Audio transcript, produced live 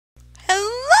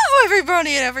Hello, every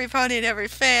brony and every pony and every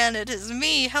fan. It is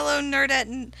me. Hello, nerdette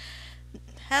and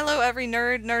hello, every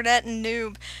nerd, nerdette, and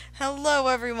noob. Hello,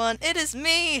 everyone. It is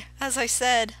me. As I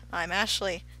said, I'm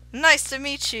Ashley. Nice to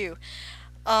meet you.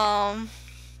 Um,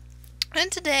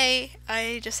 and today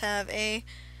I just have a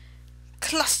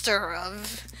cluster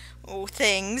of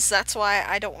things. That's why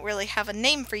I don't really have a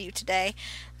name for you today.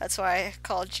 That's why I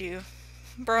called you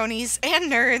bronies and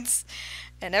nerds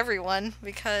and everyone,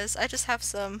 because I just have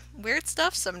some weird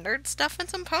stuff, some nerd stuff, and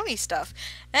some pony stuff.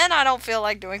 And I don't feel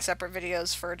like doing separate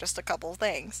videos for just a couple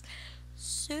things.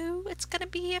 So it's gonna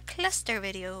be a cluster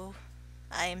video.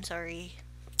 I am sorry.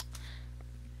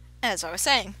 As I was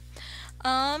saying,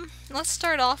 let's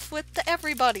start off with the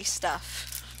everybody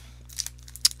stuff.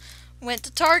 Went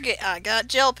to Target, I got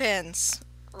gel pens.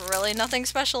 Really nothing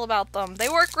special about them. They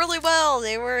work really well.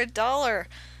 They were $1.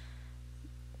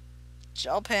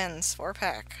 Gel pens,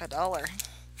 4-pack,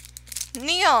 $1.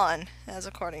 Neon, as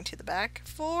according to the back,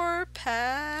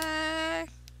 4-pack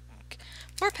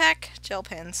gel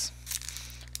pens.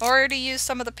 Already used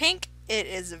some of the pink. It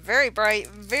is very bright,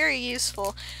 very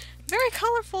useful, very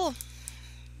colorful.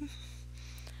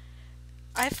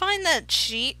 I find that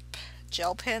cheap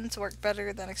gel pens work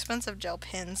better than expensive gel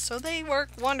pens, so they work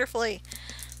wonderfully.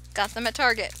 Got them at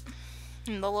Target,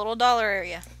 in the little dollar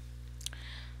area.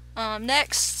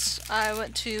 Next, I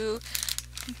went to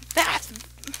Bath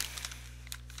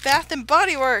and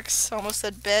Body Works. Almost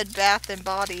said Bed, Bath and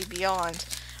Body Beyond.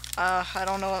 I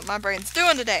don't know what my brain's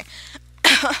doing today.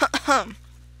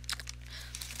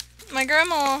 My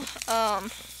grandma,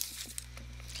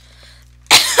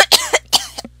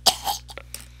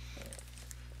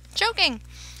 joking.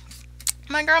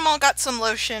 My grandma got some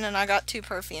lotion and I got 2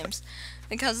 perfumes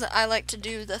because I like to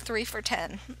do the 3 for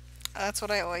 $10. That's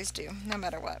what I always do, no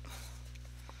matter what.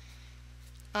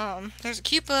 There's a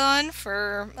coupon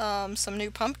for some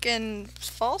new pumpkin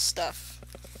fall stuff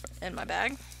in my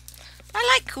bag. I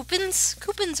like coupons.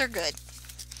 Coupons are good.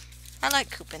 I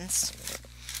like coupons.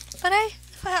 But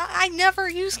I never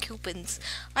use coupons.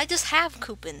 I just have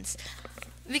coupons.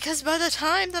 Because by the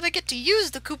time that I get to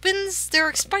use the coupons, they're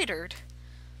expired.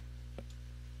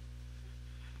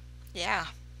 Yeah.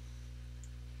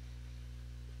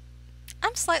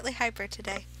 I'm slightly hyper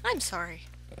today. I'm sorry.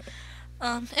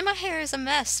 And my hair is a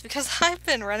mess because I've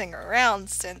been running around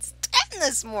since 10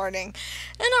 this morning.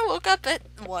 And I woke up at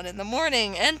 1 in the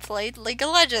morning and played League of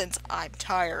Legends. I'm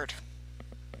tired.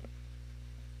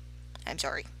 I'm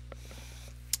sorry.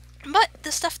 But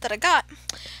the stuff that I got,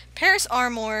 Paris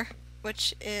Armor,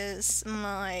 which is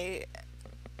my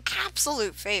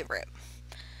absolute favorite.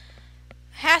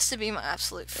 Has to be my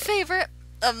absolute favorite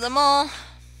of them all.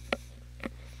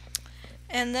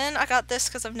 And then I got this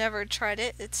because I've never tried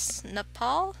it. It's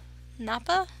Napa.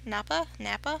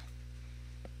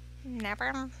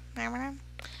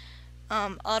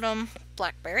 Autumn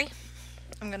Blackberry.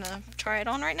 I'm gonna try it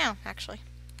on right now, actually.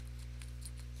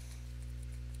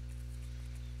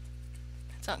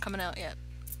 It's not coming out yet.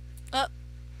 Oh.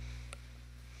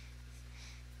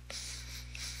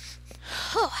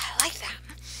 Oh, I like that.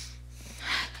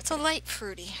 It's a light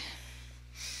fruity.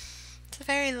 It's a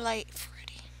very light fruity.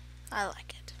 I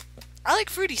like it. I like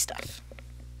fruity stuff.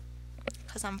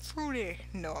 Because I'm fruity.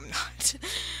 No, I'm not.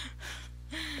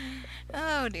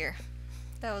 Oh dear.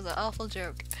 That was an awful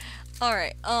joke.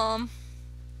 Alright, also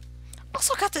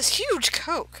got this huge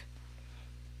Coke.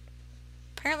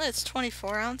 Apparently it's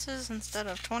 24 ounces instead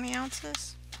of 20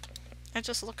 ounces. It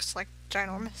just looks like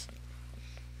ginormous.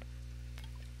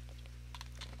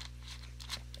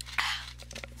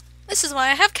 This is why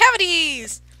I have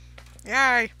cavities!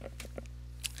 Yay!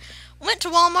 Went to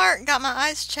Walmart, got my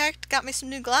eyes checked, got me some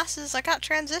new glasses. I got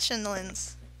transition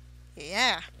lens.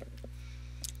 Yeah.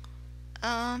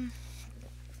 I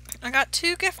got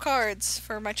 2 gift cards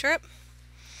for my trip.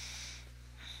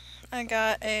 I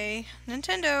got a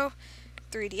Nintendo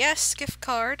 3DS gift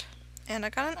card, and I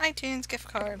got an iTunes gift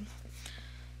card.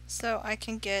 So I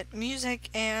can get music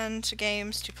and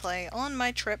games to play on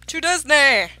my trip to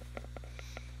Disney!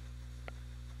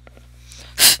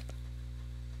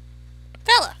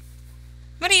 Bella!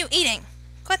 What are you eating?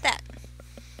 Quit that.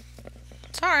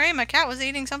 Sorry, my cat was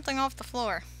eating something off the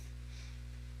floor.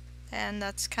 And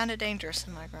that's kind of dangerous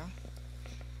in my room.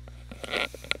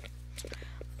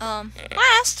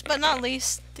 Last but not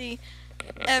least, the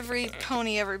every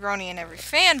pony, every brony, and every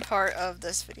fan part of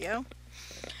this video.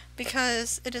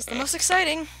 Because it is the most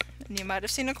exciting, and you might have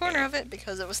seen a corner of it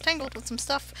because it was tangled with some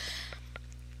stuff.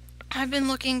 I've been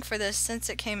looking for this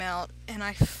since it came out, and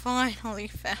I finally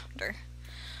found her.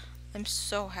 I'm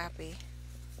so happy.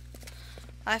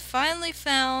 I finally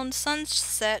found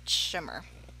Sunset Shimmer.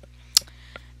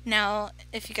 Now,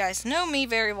 if you guys know me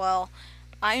very well,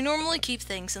 I normally keep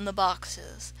things in the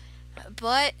boxes.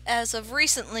 But as of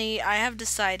recently, I have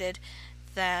decided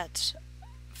that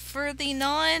for the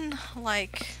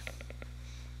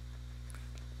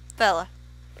Bella.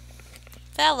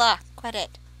 Bella, quit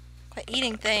it. Quit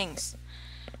eating things.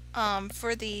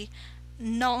 For the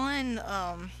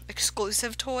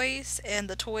exclusive toys and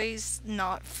the toys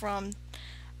not from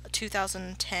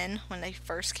 2010 when they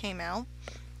first came out,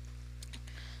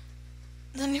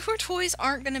 the newer toys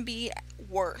aren't going to be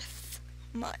worth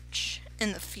much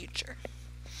in the future.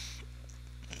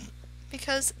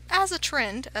 Because as a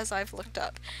trend, as I've looked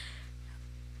up,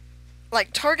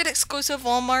 like Target exclusive,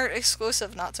 Walmart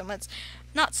exclusive, not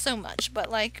so much, but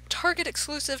like Target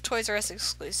exclusive, Toys R Us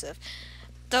exclusive,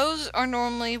 those are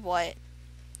normally what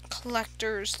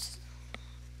collectors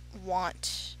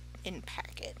want in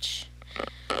package.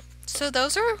 So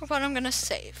those are what I'm gonna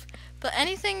save. But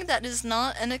anything that is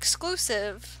not an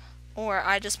exclusive, or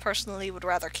I just personally would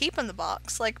rather keep in the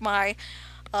box, like my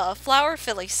Flower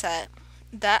Philly set,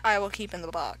 that I will keep in the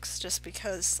box just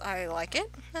because I like it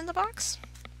in the box.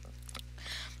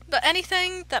 But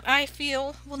anything that I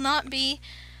feel will not be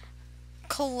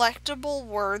collectible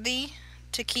worthy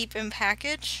to keep in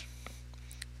package,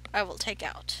 I will take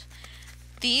out.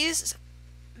 These,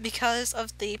 because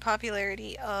of the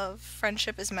popularity of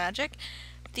Friendship is Magic,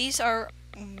 these are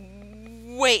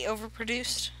way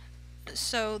overproduced.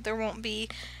 So there won't be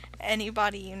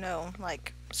anybody,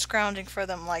 like scrounging for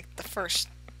them like the first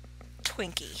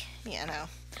Twinkie,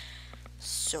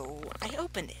 So I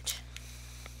opened it.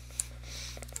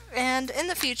 And in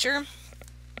the future,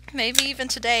 maybe even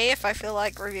today if I feel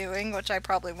like reviewing, which I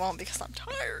probably won't because I'm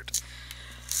tired,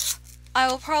 I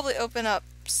will probably open up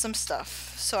some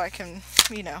stuff so I can,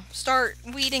 start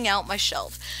weeding out my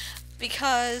shelf.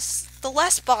 Because the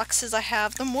less boxes I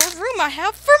have, the more room I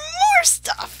have for more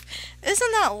stuff.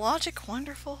 Isn't that logic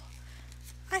wonderful?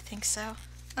 I think so.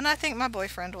 And I think my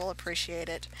boyfriend will appreciate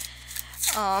it.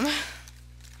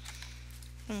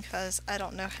 Because I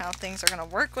don't know how things are going to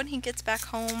work when he gets back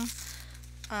home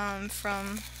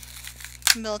from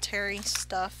military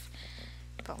stuff.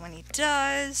 But when he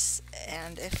does,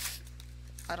 and if,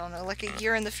 I don't know, like a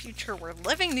year in the future we're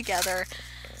living together,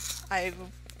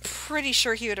 I'm pretty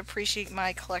sure he would appreciate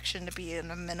my collection to be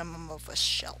in a minimum of a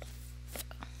shelf.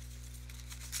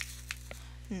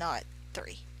 Not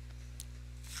 3.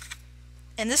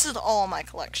 And this is all my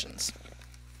collections.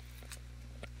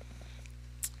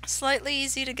 Slightly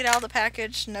easy to get out of the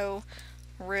package, no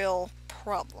real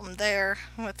problem there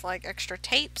with like extra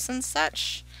tapes and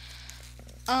such.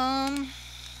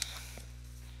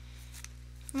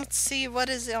 Let's see what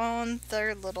is on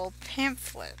their little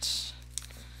pamphlet.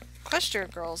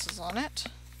 Equestria Girls is on it.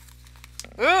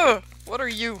 Ugh! What are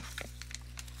you?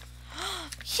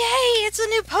 Yay! It's a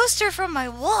new poster from my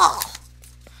wall!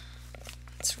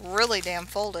 It's really damn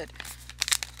folded.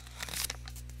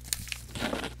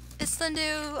 It's the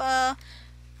new,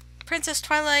 Princess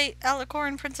Twilight,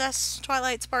 Alicorn Princess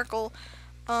Twilight Sparkle,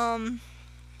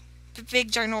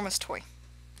 big ginormous toy.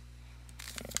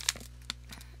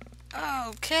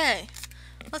 Okay.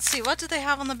 Let's see, what do they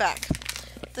have on the back?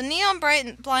 The neon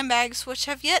bright blind bags, which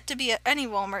have yet to be at any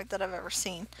Walmart that I've ever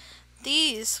seen.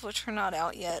 These, which are not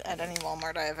out yet at any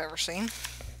Walmart I have ever seen.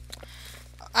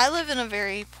 I live in a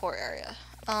very poor area.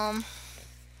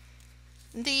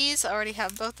 These, I already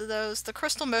have both of those. The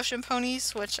Crystal Motion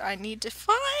Ponies, which I need to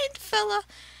find, fella.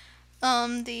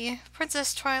 The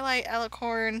Princess Twilight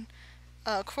Alicorn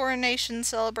Coronation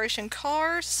Celebration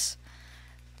Cars.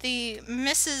 The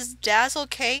Mrs. Dazzle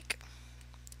Cake,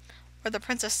 or the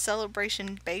Princess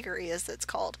Celebration Bakery as it's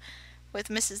called, with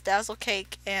Mrs. Dazzle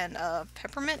Cake and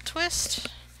Peppermint Twist.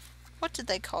 What did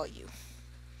they call you?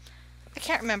 I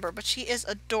can't remember, but she is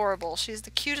adorable. She's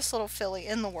the cutest little filly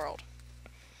in the world.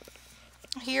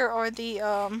 Here are the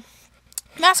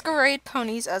Masquerade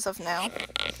ponies as of now.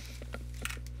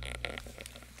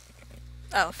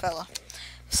 Oh, fella.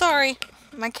 Sorry,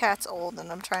 my cat's old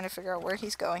and I'm trying to figure out where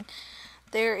he's going.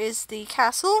 There is the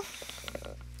castle.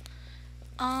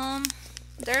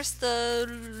 There's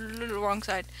the wrong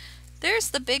side.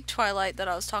 There's the big Twilight that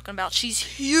I was talking about. She's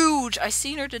huge. I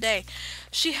seen her today.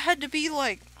 She had to be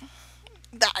like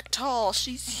that tall.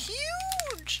 She's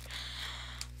huge.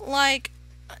 Like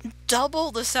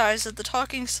double the size of the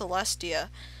Talking Celestia.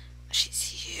 She's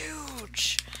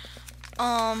huge.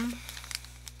 The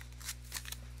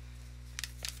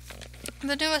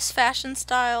newest fashion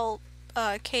style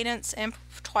Cadence and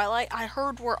Twilight I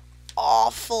heard were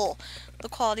awful. The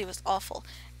quality was awful.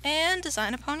 And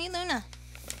Design a Pony Luna.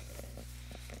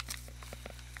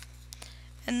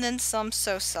 And then some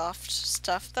So Soft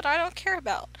stuff that I don't care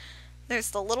about.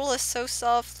 There's the Littlest So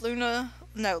Soft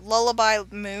Lullaby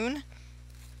Moon,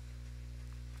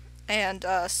 and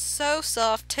So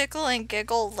Soft Tickle and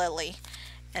Giggle Lily.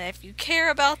 And if you care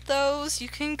about those, you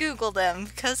can Google them,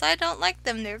 because I don't like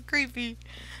them, they're creepy.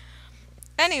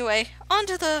 Anyway, on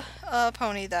to the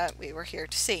pony that we were here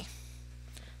to see.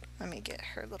 Let me get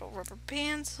her little rubber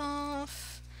bands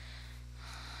off.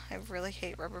 I really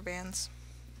hate rubber bands.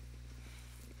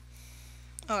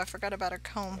 Oh, I forgot about her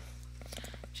comb.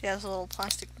 She has a little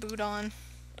plastic boot on.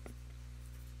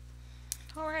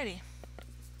 Alrighty.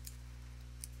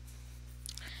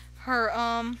 Her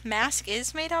mask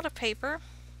is made out of paper,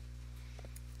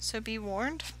 so be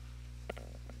warned.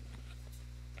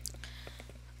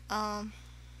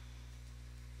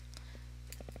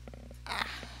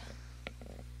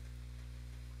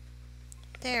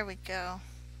 There we go.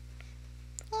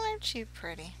 Well, aren't you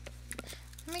pretty?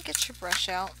 Let me get your brush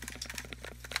out.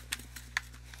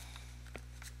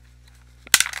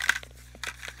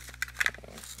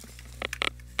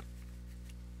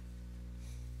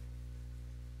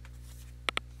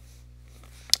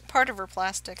 Part of her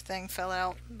plastic thing fell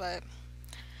out, but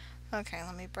okay,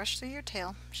 let me brush through your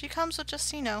tail. She comes with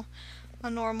just, you know, a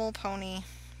normal pony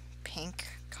pink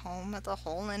comb with a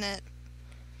hole in it.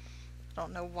 I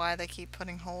don't know why they keep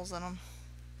putting holes in them.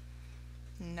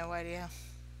 No idea.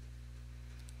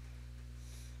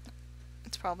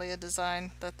 It's probably a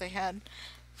design that they had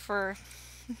for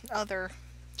other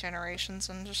generations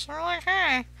and just sort of like,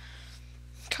 hey,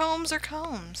 combs are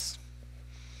combs.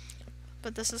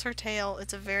 But this is her tail.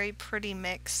 It's a very pretty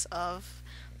mix of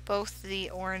both the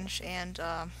orange and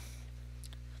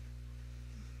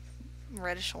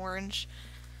reddish orange.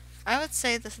 I would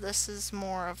say that this is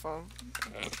more of a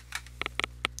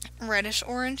reddish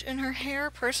orange in her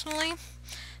hair, personally,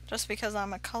 just because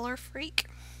I'm a color freak.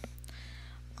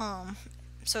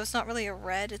 So it's not really a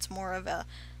red, it's more of a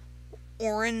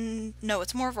orange. No,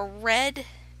 it's more of a red.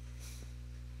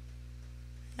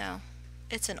 No.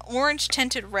 It's an orange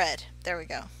tinted red. There we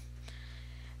go.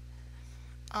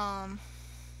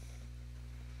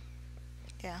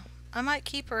 Yeah. I might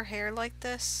keep her hair like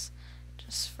this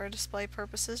just for display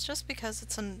purposes, just because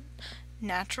it's a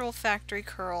natural factory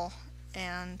curl,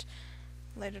 and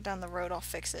later down the road I'll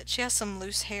fix it. She has some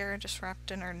loose hair just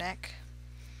wrapped in her neck.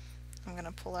 I'm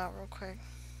gonna pull out real quick.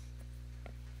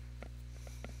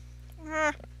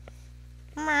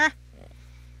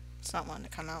 It's not wanting to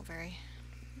come out very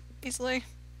easily.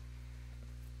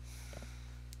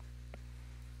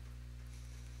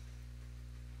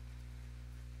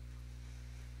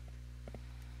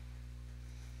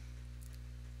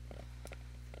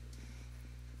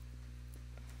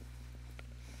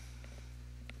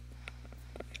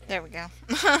 There we go.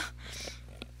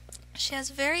 She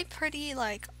has very pretty,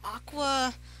 like,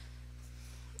 aqua,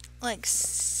 like,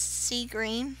 sea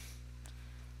green.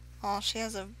 Oh, she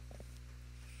has a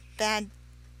bad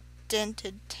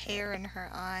dented tear in her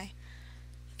eye.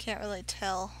 You can't really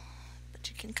tell, but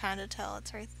you can kind of tell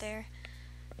it's right there.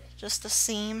 Just a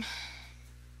seam.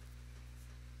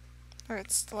 Or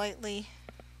it's slightly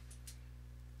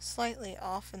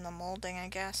off in the molding, I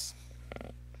guess.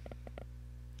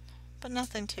 But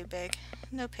nothing too big.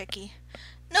 No picky.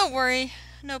 No worry.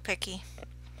 No picky.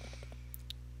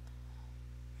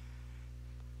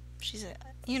 She's a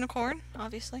unicorn,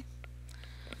 obviously.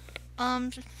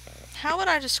 How would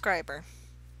I describe her?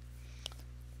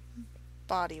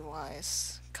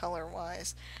 Body-wise,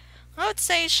 color-wise. I would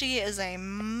say she is a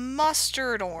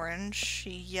mustard orange,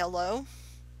 yellow,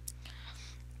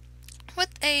 with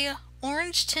a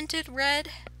orange tinted red,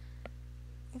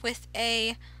 with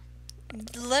a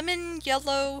lemon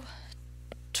yellow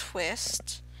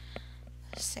twist.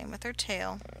 Same with her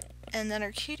tail. And then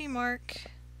her cutie mark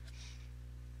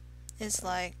is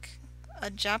like a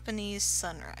Japanese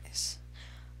sunrise.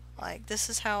 Like, this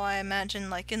is how I imagine,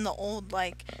 like, in the old,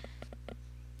 like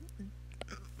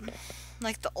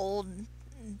the old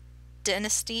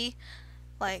dynasty,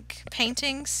 like,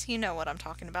 paintings. You know what I'm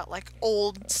talking about. Like,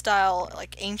 old style,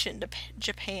 like, ancient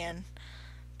Japan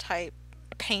type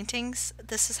paintings.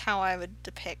 This is how I would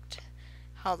depict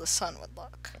how the sun would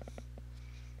look.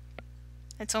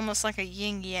 It's almost like a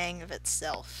yin-yang of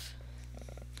itself.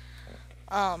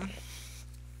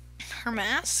 Her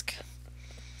mask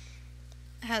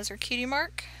has her cutie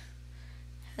mark,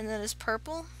 and then is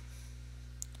purple,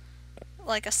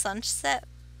 like a sunset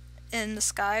in the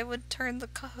sky would turn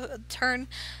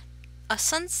a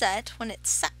sunset when it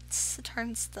sets. It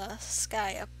turns the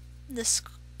sky up this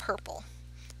purple,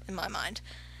 in my mind.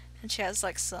 And she has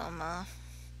like some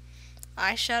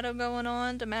eyeshadow going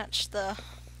on to match the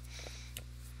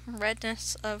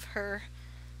redness of her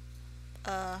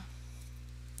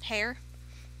hair.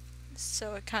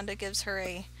 so it kind of gives her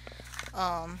a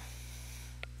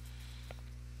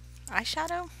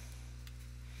eyeshadow.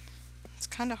 It's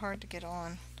kind of hard to get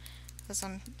on because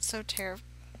I'm so terrified.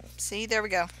 See, there we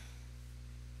go.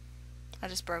 I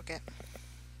just broke it.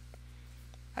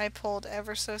 I pulled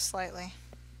ever so slightly.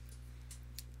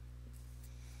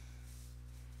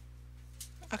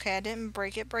 Okay, I didn't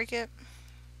break it,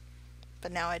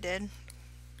 but now I did.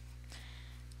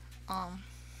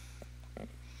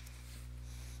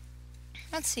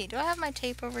 Let's see, do I have my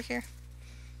tape over here?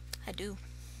 I do.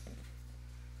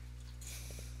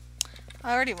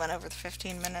 I already went over the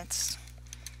 15 minutes.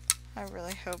 I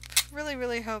really hope,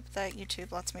 really hope that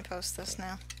YouTube lets me post this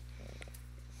now.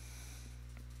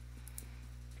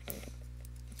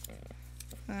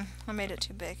 I made it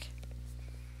too big.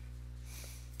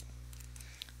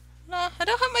 No, I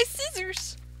don't have my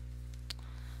scissors.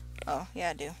 Oh,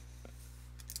 yeah, I do.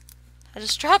 I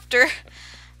just dropped her.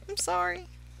 I'm sorry.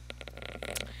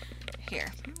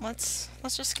 Here, let's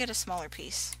just get a smaller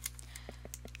piece.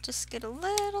 Just get a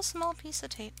little small piece of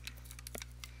tape.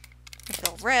 If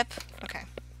it'll rip. Okay.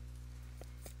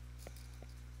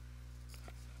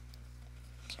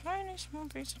 Tiny small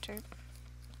piece of tape.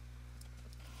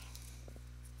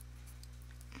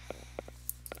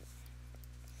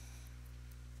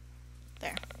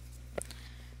 There.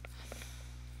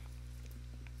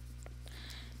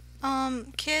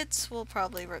 Kids will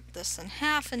probably rip this in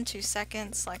half in 2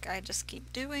 seconds, like I just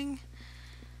keep doing.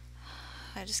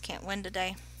 I just can't win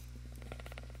today.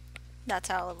 That's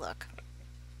how it'll look.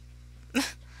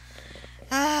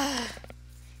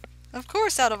 Of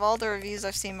course, out of all the reviews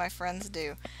I've seen my friends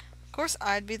do, of course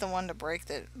I'd be the one to break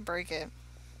it.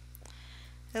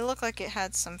 It looked like it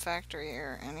had some factory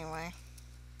error anyway.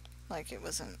 Like it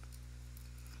wasn't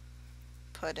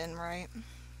put in right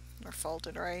or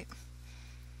folded right.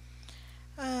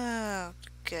 Oh,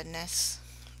 goodness.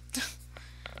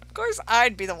 Of course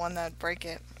I'd be the one that'd break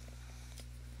it.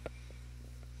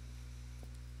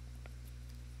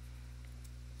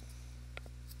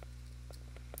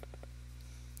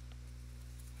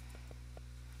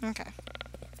 Okay.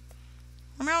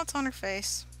 Well, now it's on her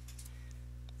face.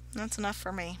 That's enough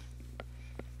for me.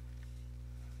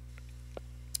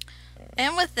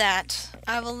 And with that,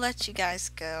 I will let you guys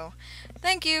go.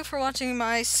 Thank you for watching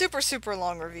my super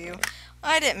long review.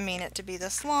 I didn't mean it to be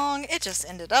this long. It just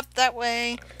ended up that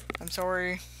way. I'm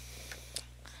sorry.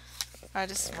 I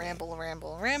just ramble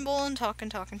and talk.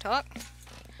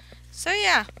 So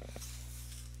yeah.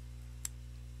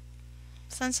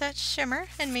 Sunset Shimmer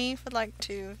and me would like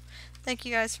to thank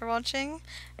you guys for watching,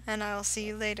 and I will see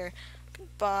you later.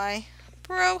 Goodbye.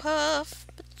 Bro Huff.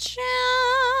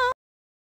 Ciao.